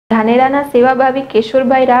ધાનેરાના સેવાભાવી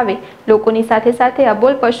કેશોરભાઈ રાવે લોકોની સાથે સાથે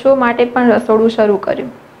અબોલ પશુઓ માટે પણ રસોડું શરૂ કર્યું।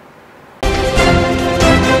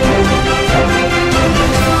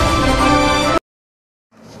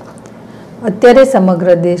 અત્યારે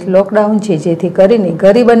સમગ્ર દેશ લોકડાઉન છે, જેથી કરીને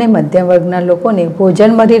ગરીબ અને મધ્યમ વર્ગના લોકોને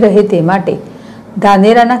ભોજન મળી રહે તે માટે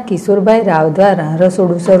ધાનેરાના કિશોરભાઈ રાવ દ્વારા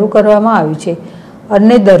રસોડું શરૂ કરવામાં આવ્યું છે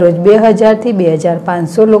અને દરરોજ 2000 થી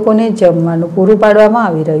 2500 લોકોને જમવાનું પૂરું પાડવામાં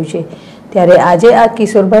આવી રહ્યું છે। ત્યારે આજે આ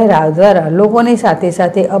કિશોરભાઈ રાવ દ્વારા લોકોની સાથે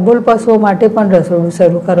સાથે અબોલ પશુઓ માટે પણ રસોડું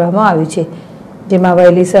શરૂ કરવામાં આવ્યું છે, જેમાં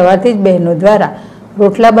વહેલી સવારથી જ બહેનો દ્વારા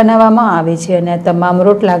રોટલા બનાવવામાં આવે છે અને આ તમામ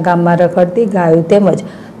રોટલા ગામમાં રખડતી ગાયો તેમજ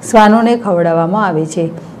શ્વાનોને ખવડાવવામાં આવે છે।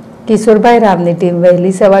 કિશોરભાઈ રાવની ટીમ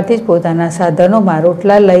વહેલી સવારથી જ પોતાના સાધનોમાં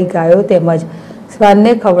રોટલા લઈ ગાયો તેમજ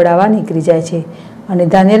શ્વાનને ખવડાવવા નીકળી જાય છે અને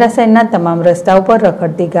ધાનેરા શહેરના તમામ રસ્તાઓ પર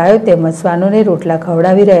રખડતી ગાયો તેમજ શ્વાનોને રોટલા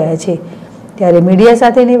ખવડાવી રહ્યા છે। ત્યારે મીડિયા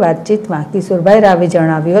સાથેની વાતચીતમાં કિશોરભાઈ રાવે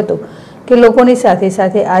જણાવ્યું હતું કે લોકોની સાથે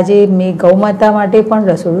સાથે આજે મેં ગૌમાતા માટે પણ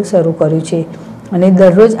રસોડું શરૂ કર્યું છે અને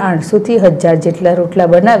દરરોજ 800 થી 1000 જેટલા રોટલા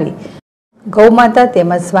બનાવી ગૌમાતા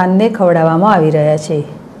તેમજ શ્વાનને ખવડાવવામાં આવી રહ્યા છે।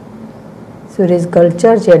 Suresh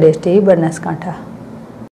culture ZSTV Banaskantha.